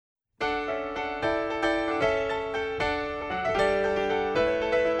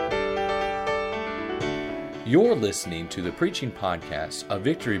You're listening to the preaching podcast of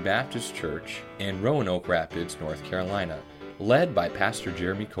Victory Baptist Church in Roanoke Rapids, North Carolina, led by Pastor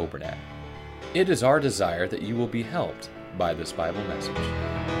Jeremy Coburnack. It is our desire that you will be helped by this Bible message.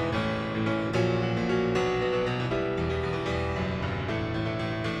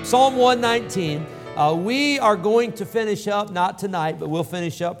 Psalm 119. We are going to finish up, not tonight, but we'll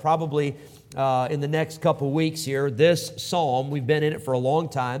finish up probably in the next couple weeks here. This psalm, we've been in it for a long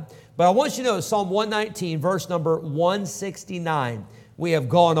time. But I want you to know Psalm 119, verse number 169. We have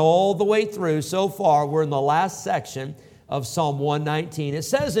gone all the way through so far. We're in the last section of Psalm 119. It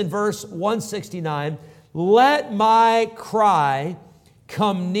says in verse 169, "Let my cry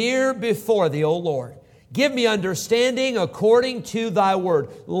come near before thee, O Lord. Give me understanding according to thy word.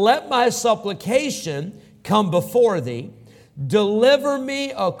 Let my supplication come before thee. Deliver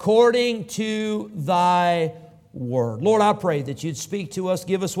me according to thy word." Lord, I pray that you'd speak to us,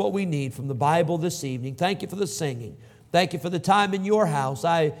 give us what we need from the Bible this evening. Thank you for the singing. Thank you for the time in your house.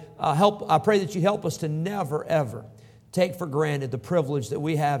 I pray that you help us to never, ever take for granted the privilege that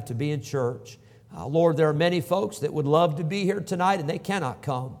we have to be in church. Lord, there are many folks that would love to be here tonight and they cannot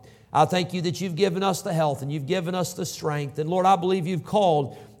come. I thank you that you've given us the health and you've given us the strength. And Lord, I believe you've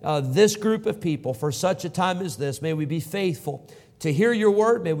called this group of people for such a time as this. May we be faithful to hear your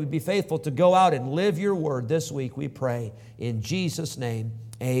word. May we be faithful to go out and live your word this week, we pray. In Jesus' name,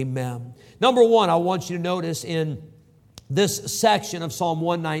 amen. Number one, I want you to notice in this section of Psalm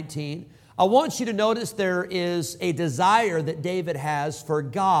 119, I want you to notice there is a desire that David has for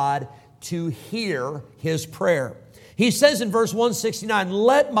God to hear his prayer. He says in verse 169,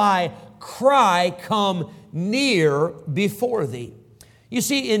 "Let my cry come near before thee." You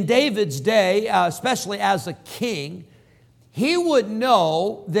see, in David's day, especially as a king, he would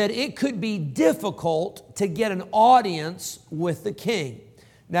know that it could be difficult to get an audience with the king.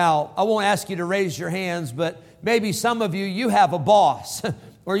 Now, I won't ask you to raise your hands, but maybe some of you have a boss,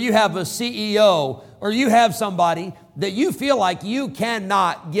 or you have a CEO, or you have somebody that you feel like you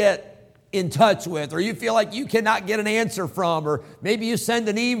cannot get in touch with, or you feel like you cannot get an answer from, or maybe you send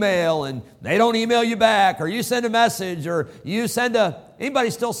an email and they don't email you back, or you send a message, or you send anybody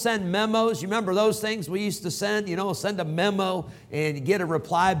still send memos? You remember those things we used to send, send a memo and get a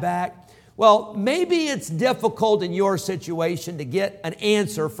reply back? Well, maybe it's difficult in your situation to get an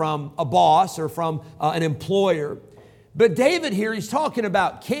answer from a boss or from an employer. But David here, he's talking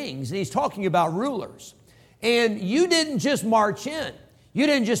about kings and he's talking about rulers. And you didn't just march in. You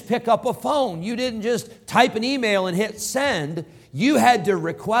didn't just pick up a phone. You didn't just type an email and hit send. You had to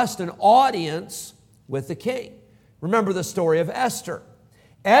request an audience with the king. Remember the story of Esther.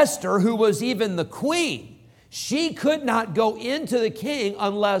 Esther, who was even the queen, she could not go into the king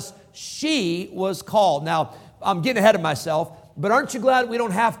unless she was called. Now, I'm getting ahead of myself, but aren't you glad we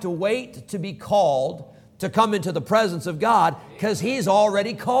don't have to wait to be called to come into the presence of God, because he's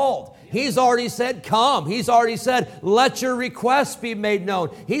already called. He's already said, come. He's already said, let your requests be made known.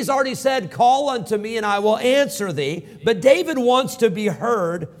 He's already said, call unto me and I will answer thee. But David wants to be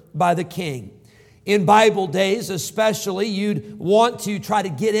heard by the king. In Bible days especially, you'd want to try to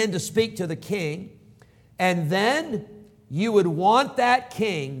get in to speak to the king. And then you would want that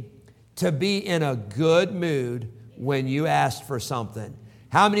king to be in a good mood when you asked for something.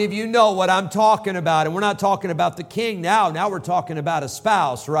 How many of you know what I'm talking about? And we're not talking about the king now. Now we're talking about a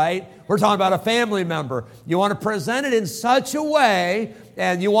spouse, right? We're talking about a family member. You want to present it in such a way,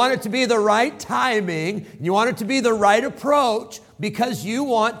 and you want it to be the right timing, you want it to be the right approach, because you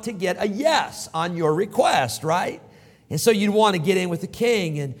want to get a yes on your request, right? And so you'd want to get in with the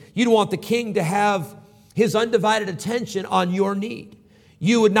king, and you'd want the king to have his undivided attention on your need.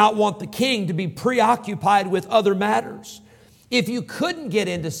 You would not want the king to be preoccupied with other matters. If you couldn't get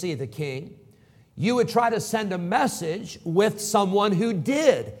in to see the king, you would try to send a message with someone who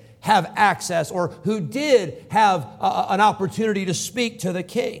did have access or who did have an opportunity to speak to the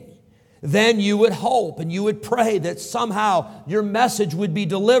king. Then you would hope and you would pray that somehow your message would be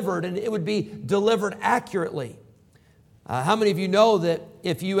delivered and it would be delivered accurately. How many of you know that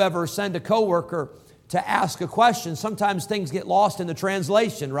if you ever send a coworker to ask a question, sometimes things get lost in the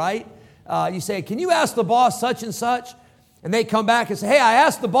translation, right? You say, can you ask the boss such and such? And they come back and say, hey, I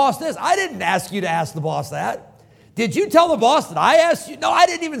asked the boss this. I didn't ask you to ask the boss that. Did you tell the boss that I asked you? No, I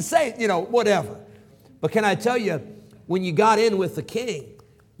didn't even say, whatever. But can I tell you, when you got in with the king,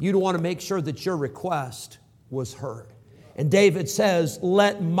 you'd want to make sure that your request was heard. And David says,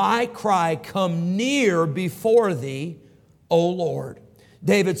 let my cry come near before thee, O Lord.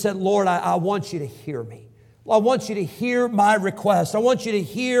 David said, Lord, I want you to hear me. I want you to hear my request. I want you to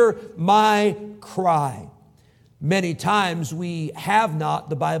hear my cry. Many times we have not,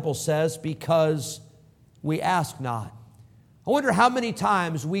 the Bible says, because we ask not. I wonder how many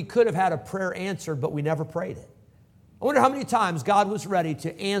times we could have had a prayer answered, but we never prayed it. I wonder how many times God was ready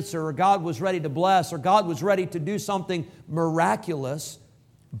to answer, or God was ready to bless, or God was ready to do something miraculous,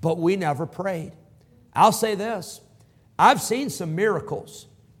 but we never prayed. I'll say this, I've seen some miracles,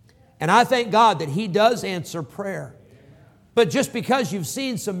 and I thank God that He does answer prayer. But just because you've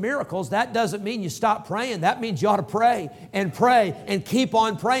seen some miracles, that doesn't mean you stop praying. That means you ought to pray and keep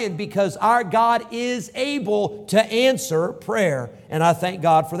on praying, because our God is able to answer prayer. And I thank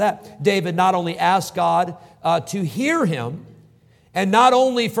God for that. David not only asked God to hear him, and not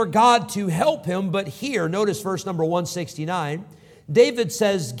only for God to help him, but hear. Notice verse number 169. David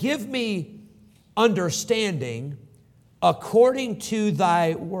says, give me understanding according to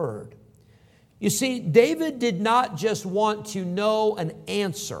thy word. You see, David did not just want to know an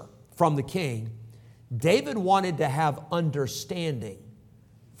answer from the king. David wanted to have understanding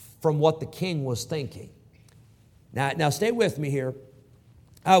from what the king was thinking. Now stay with me here.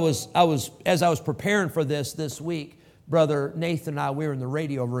 As I was preparing for this week, Brother Nathan and I, we were in the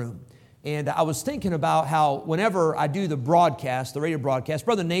radio room. And I was thinking about how whenever I do the broadcast, the radio broadcast,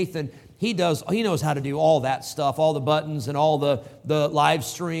 Brother Nathan, he knows how to do all that stuff, all the buttons and all the live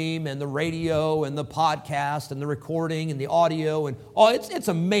stream and the radio and the podcast and the recording and the audio and all. It's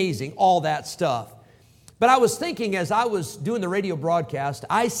amazing, all that stuff. But I was thinking as I was doing the radio broadcast,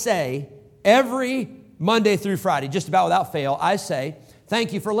 I say every Monday through Friday, just about without fail, I say,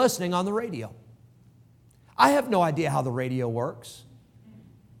 thank you for listening on the radio. I have no idea how the radio works.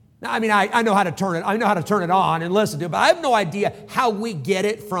 Now, I mean, I know how to turn it. I know how to turn it on and listen to it, but I have no idea how we get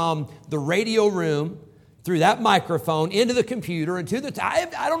it from the radio room through that microphone into the computer and to the.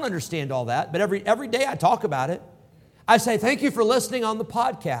 I don't understand all that, but every day I talk about it. I say thank you for listening on the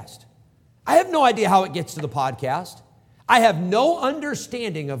podcast. I have no idea how it gets to the podcast. I have no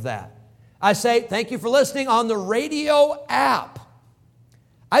understanding of that. I say thank you for listening on the radio app.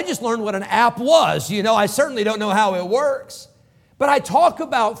 I just learned what an app was. I certainly don't know how it works. But I talk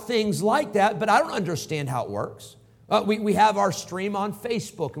about things like that, but I don't understand how it works. We have our stream on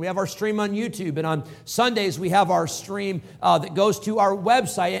Facebook, and we have our stream on YouTube, and on Sundays we have our stream that goes to our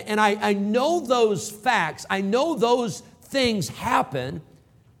website. And I know those facts. I know those things happen,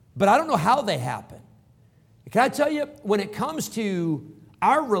 but I don't know how they happen. Can I tell you, when it comes to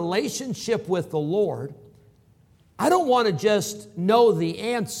our relationship with the Lord, I don't want to just know the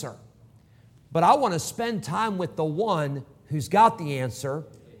answer, but I want to spend time with the one who's got the answer,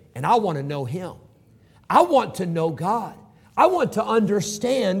 and I want to know Him. I want to know God. I want to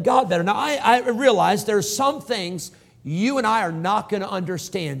understand God better. Now, I realize there's some things you and I are not going to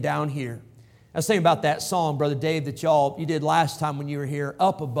understand down here. I was thinking about that song, Brother Dave, that you did last time when you were here,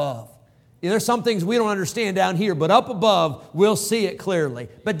 Up Above. There's some things we don't understand down here, but up above, we'll see it clearly.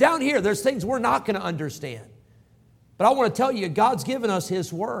 But down here, there's things we're not going to understand. But I want to tell you, God's given us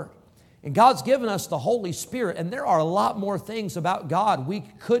His Word. And God's given us the Holy Spirit, and there are a lot more things about God we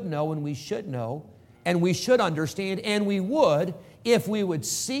could know and we should know, and we should understand, and we would if we would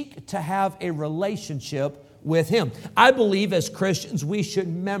seek to have a relationship with Him. I believe as Christians we should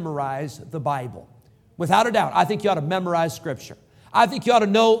memorize the Bible. Without a doubt, I think you ought to memorize Scripture. I think you ought to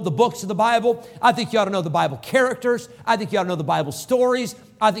know the books of the Bible. I think you ought to know the Bible characters. I think you ought to know the Bible stories.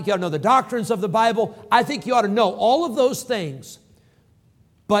 I think you ought to know the doctrines of the Bible. I think you ought to know all of those things,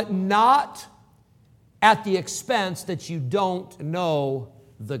 but not at the expense that you don't know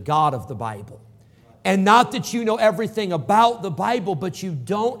the God of the Bible. And not that you know everything about the Bible, but you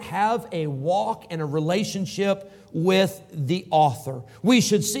don't have a walk and a relationship with the author. We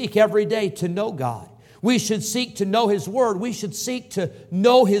should seek every day to know God. We should seek to know His Word. We should seek to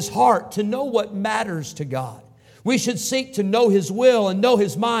know His heart, to know what matters to God. We should seek to know His will and know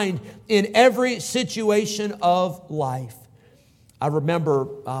His mind in every situation of life. I remember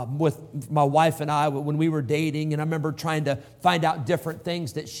with my wife and I when we were dating, and I remember trying to find out different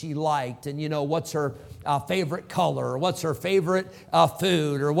things that she liked, and what's her favorite color, or what's her favorite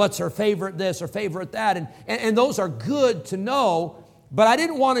food, or what's her favorite this or favorite that, and those are good to know, but I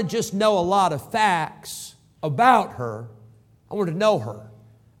didn't want to just know a lot of facts about her. I wanted to know her.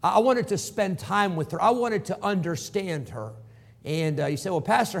 I wanted to spend time with her. I wanted to understand her. And you say, well,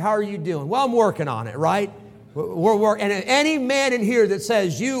 Pastor, how are you doing? Well, I'm working on it, right? And any man in here that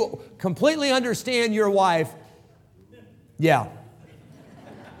says you completely understand your wife, yeah,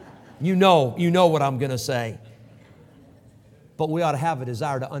 you know what I'm going to say. But we ought to have a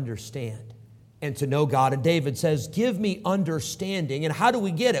desire to understand and to know God. And David says, give me understanding. And how do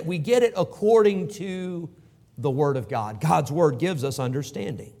we get it? We get it according to the Word of God. God's Word gives us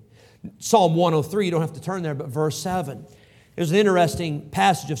understanding. Psalm 103, you don't have to turn there, but verse 7. There's an interesting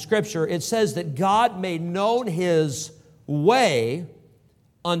passage of Scripture. It says that God made known His way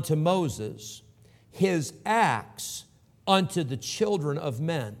unto Moses, His acts unto the children of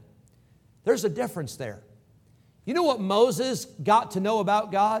men. There's a difference there. You know what Moses got to know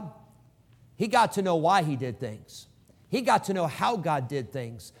about God? He got to know why He did things. He got to know how God did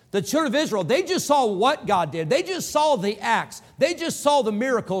things. The children of Israel, they just saw what God did. They just saw the acts. They just saw the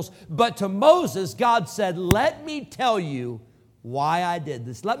miracles. But to Moses, God said, let me tell you why I did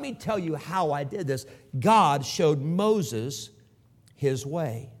this. Let me tell you how I did this. God showed Moses His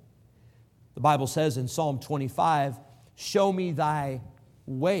way. The Bible says in Psalm 25, show me thy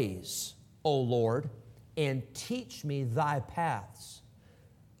ways, O Lord, and teach me thy paths.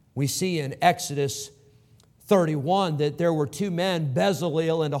 We see in Exodus 31 that there were two men,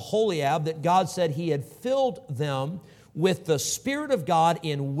 Bezalel and Aholiab, that God said He had filled them with the Spirit of God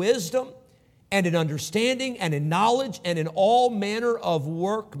in wisdom and in understanding and in knowledge and in all manner of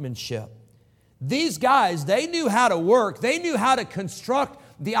workmanship. These guys, they knew how to work. They knew how to construct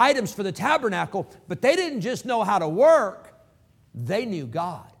the items for the tabernacle, but they didn't just know how to work. They knew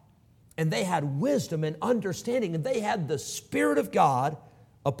God. And they had wisdom and understanding, and they had the Spirit of God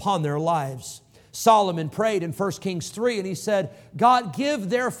upon their lives. Solomon prayed in 1 Kings 3, and he said, God, give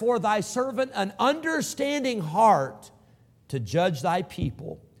therefore thy servant an understanding heart to judge thy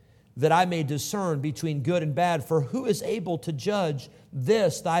people, that I may discern between good and bad. For who is able to judge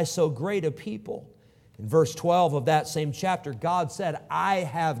this thy so great a people? In verse 12 of that same chapter, God said, I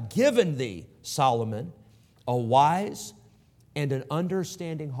have given thee, Solomon, a wise and an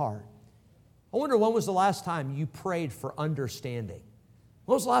understanding heart. I wonder, when was the last time you prayed for understanding?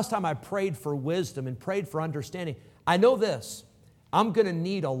 When was the last time I prayed for wisdom and prayed for understanding? I know this. I'm going to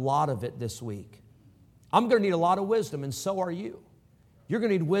need a lot of it this week. I'm going to need a lot of wisdom, and so are you. You're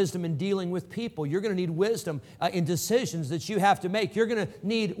going to need wisdom in dealing with people. You're going to need wisdom in decisions that you have to make. You're going to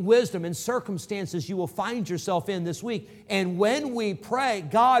need wisdom in circumstances you will find yourself in this week. And when we pray,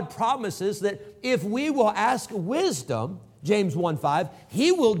 God promises that if we will ask wisdom, James 1:5,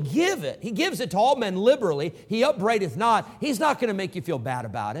 He will give it. He gives it to all men liberally. He upbraideth not. He's not going to make you feel bad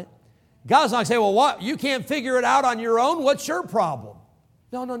about it. God's not going to say, well, what? You can't figure it out on your own? What's your problem?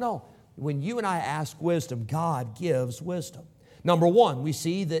 No. When you and I ask wisdom, God gives wisdom. Number one, we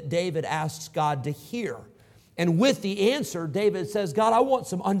see that David asks God to hear. And with the answer, David says, God, I want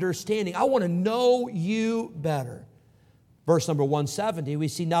some understanding. I want to know you better. Verse number 170, we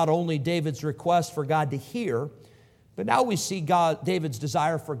see not only David's request for God to hear, but now we see David's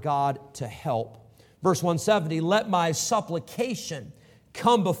desire for God to help. Verse 170, let my supplication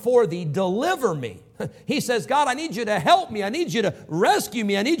come before thee, deliver me. He says, God, I need you to help me. I need you to rescue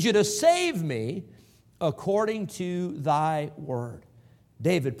me. I need you to save me according to thy word.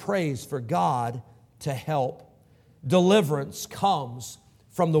 David prays for God to help. Deliverance comes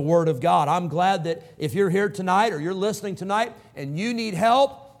from the word of God. I'm glad that if you're here tonight or you're listening tonight and you need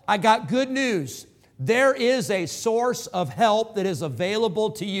help, I got good news. There is a source of help that is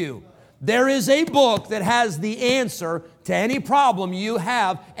available to you. There is a book that has the answer to any problem you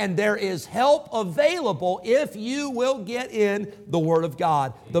have, and there is help available if you will get in the Word of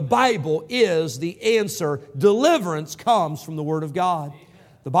God. The Bible is the answer. Deliverance comes from the Word of God.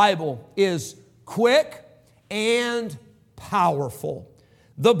 The Bible is quick and powerful.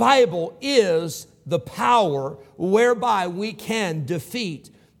 The Bible is the power whereby we can defeat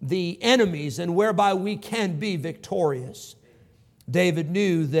the enemies and whereby we can be victorious. David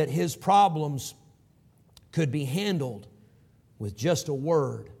knew that his problems could be handled with just a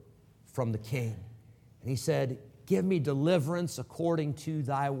word from the king. And he said, give me deliverance according to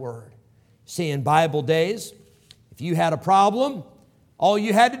thy word. See, in Bible days, if you had a problem, all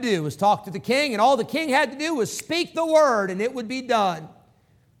you had to do was talk to the king, and all the king had to do was speak the word, and it would be done.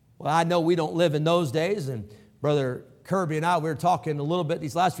 Well, I know we don't live in those days, and Brother Kirby and I, we were talking a little bit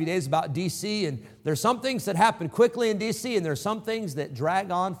these last few days about D.C., and there's some things that happen quickly in D.C., and there's some things that drag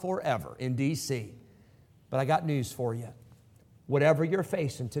on forever in D.C. But I got news for you. Whatever you're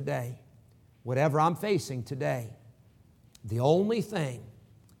facing today, whatever I'm facing today, the only thing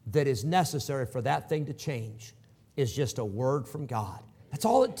that is necessary for that thing to change is just a word from God. That's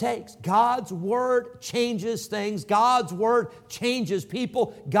all it takes. God's word changes things. God's word changes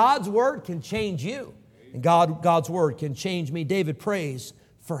people. God's word can change you. And God's word can change me. David prays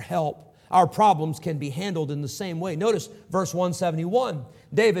for help. Our problems can be handled in the same way. Notice verse 171.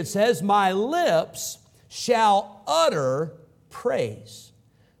 David says, my lips shall utter praise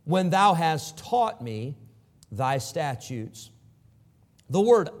when thou hast taught me thy statutes. The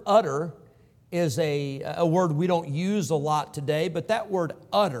word utter is a word we don't use a lot today, but that word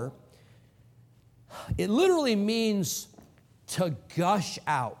utter, it literally means to gush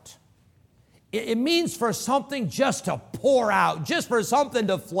out. It means for something just to pour out, just for something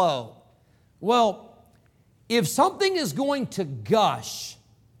to flow. Well, if something is going to gush,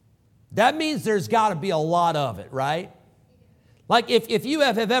 that means there's got to be a lot of it, right? Like if you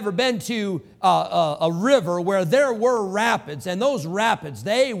have ever been to a river where there were rapids, and those rapids,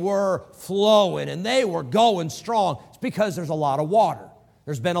 they were flowing and they were going strong, it's because there's a lot of water.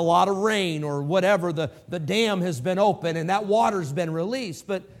 There's been a lot of rain or whatever, the dam has been open and that water's been released.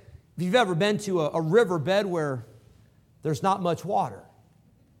 But if you've ever been to a riverbed where there's not much water,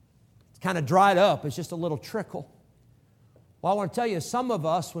 it's kind of dried up, it's just a little trickle. Well, I want to tell you, some of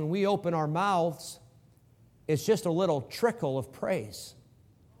us, when we open our mouths, it's just a little trickle of praise.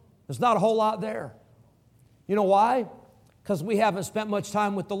 There's not a whole lot there. You know why? Because we haven't spent much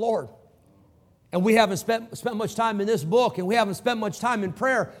time with the Lord. And we haven't spent much time in this book, and we haven't spent much time in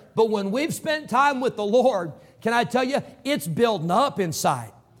prayer. But when we've spent time with the Lord, can I tell you, it's building up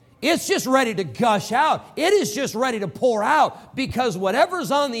inside. It's just ready to gush out. It is just ready to pour out, because whatever's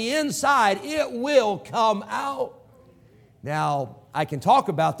on the inside, it will come out. Now, I can talk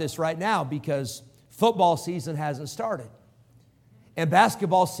about this right now because football season hasn't started and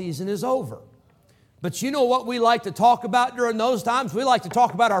basketball season is over. But you know what we like to talk about during those times? We like to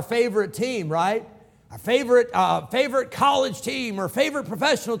talk about our favorite team, right? Our favorite college team or favorite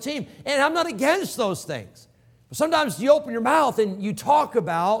professional team. And I'm not against those things. But sometimes you open your mouth and you talk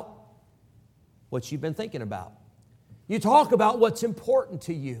about what you've been thinking about. You talk about what's important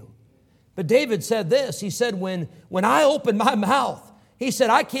to you. But David said this. He said, when I open my mouth, he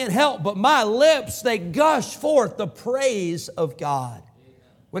said, I can't help but my lips, they gush forth the praise of God.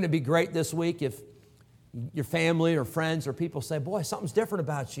 Wouldn't it be great this week if your family or friends or people say, boy, something's different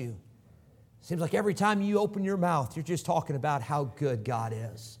about you. Seems like every time you open your mouth, you're just talking about how good God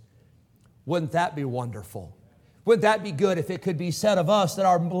is. Wouldn't that be wonderful? Wouldn't that be good if it could be said of us that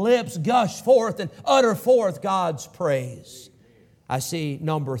our lips gush forth and utter forth God's praise? I see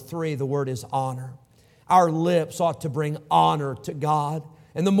number 3, the word is honor. Our lips ought to bring honor to God.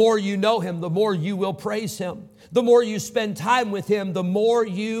 And the more you know Him, the more you will praise Him. The more you spend time with Him, the more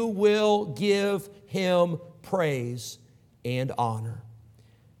you will give Him praise and honor.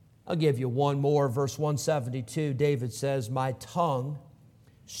 I'll give you one more. Verse 172, David says, my tongue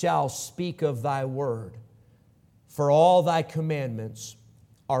shall speak of thy word, for all thy commandments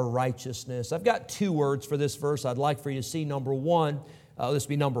are righteousness. I've got 2 words for this verse I'd like for you to see. Number 1, this would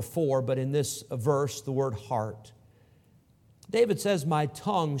be number 4, but in this verse, the word heart. David says, my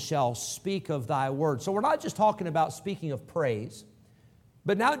tongue shall speak of thy word. So we're not just talking about speaking of praise,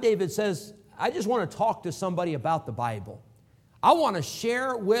 but now David says, I just want to talk to somebody about the Bible. I want to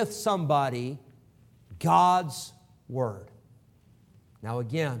share with somebody God's word. Now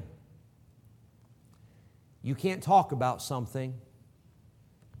again, you can't talk about something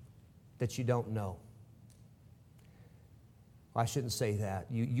that you don't know. I shouldn't say that.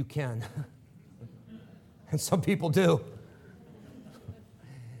 You can. And some people do.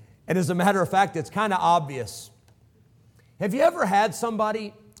 And as a matter of fact, it's kind of obvious. Have you ever had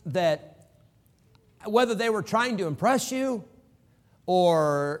somebody that, whether they were trying to impress you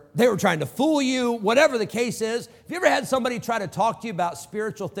or they were trying to fool you, whatever the case is, have you ever had somebody try to talk to you about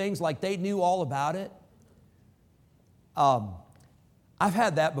spiritual things like they knew all about it? I've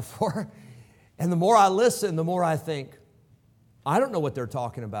had that before. And the more I listen, the more I think, I don't know what they're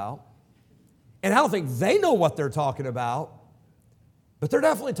talking about. And I don't think they know what they're talking about, but they're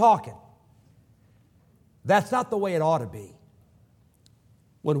definitely talking. That's not the way it ought to be.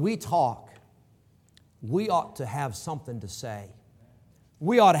 When we talk, we ought to have something to say.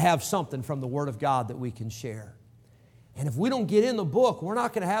 We ought to have something from the Word of God that we can share. And if we don't get in the book, we're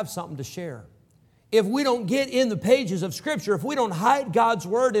not going to have something to share. If we don't get in the pages of Scripture, if we don't hide God's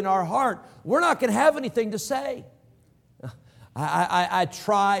Word in our heart, we're not going to have anything to say. I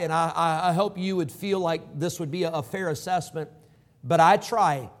try, and I hope you would feel like this would be a fair assessment, but I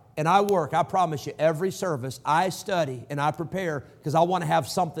try and I work. I promise you, every service I study and I prepare because I want to have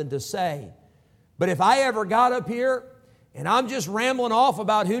something to say. But if I ever got up here and I'm just rambling off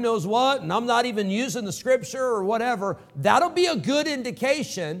about who knows what, and I'm not even using the Scripture or whatever, that'll be a good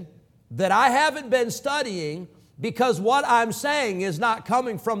indication that I haven't been studying, because what I'm saying is not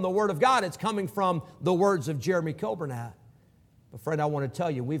coming from the Word of God, it's coming from the words of Jeremy Coburnett. But friend, I want to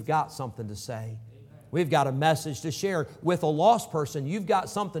tell you, we've got something to say. We've got a message to share. With a lost person, you've got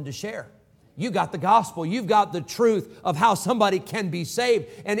something to share. You've got the gospel. You've got the truth of how somebody can be saved.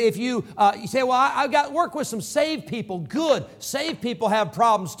 And if you say, well, I've got to work with some saved people. Good. Saved people have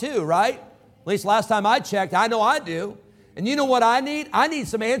problems too, right? At least last time I checked, I know I do. And you know what I need? I need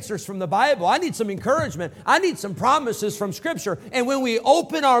some answers from the Bible. I need some encouragement. I need some promises from Scripture. And when we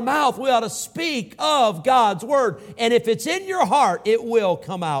open our mouth, we ought to speak of God's Word. And if it's in your heart, it will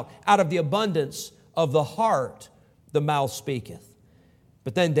come out. Out of the abundance of the heart, the mouth speaketh.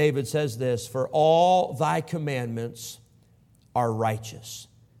 But then David says this, for all thy commandments are righteous.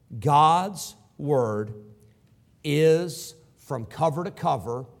 God's Word is from cover to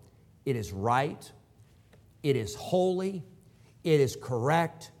cover. It is right. It is holy, it is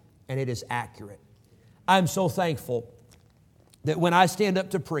correct, and it is accurate. I'm so thankful that when I stand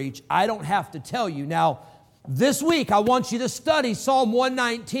up to preach, I don't have to tell you. Now, this week I want you to study Psalm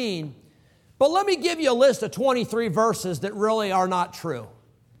 119, but let me give you a list of 23 verses that really are not true.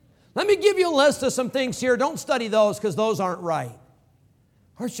 Let me give you a list of some things here. Don't study those because those aren't right.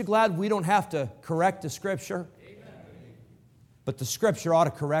 Aren't you glad we don't have to correct the Scripture? Amen. But the Scripture ought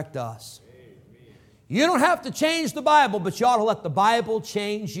to correct us. You don't have to change the Bible, but you ought to let the Bible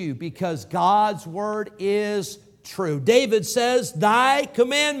change you because God's Word is true. David says, thy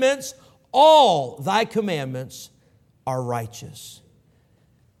commandments, all thy commandments are righteous.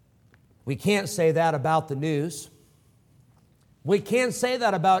 We can't say that about the news. We can't say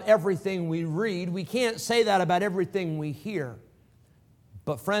that about everything we read. We can't say that about everything we hear.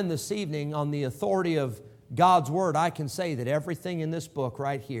 But friend, this evening, on the authority of God's Word, I can say that everything in this book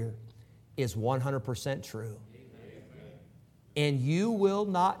right here is 100% true. Amen. And you will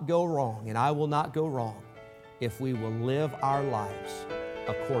not go wrong, and I will not go wrong, if we will live our lives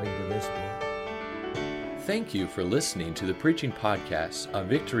according to this book. Thank you for listening to the preaching podcast of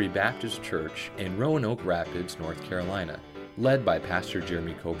Victory Baptist Church in Roanoke Rapids, North Carolina, led by Pastor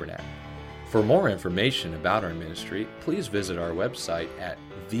Jeremy Coburnett. For more information about our ministry, please visit our website at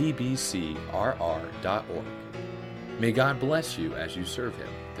vbcrr.org. May God bless you as you serve Him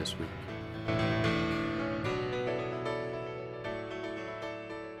this week.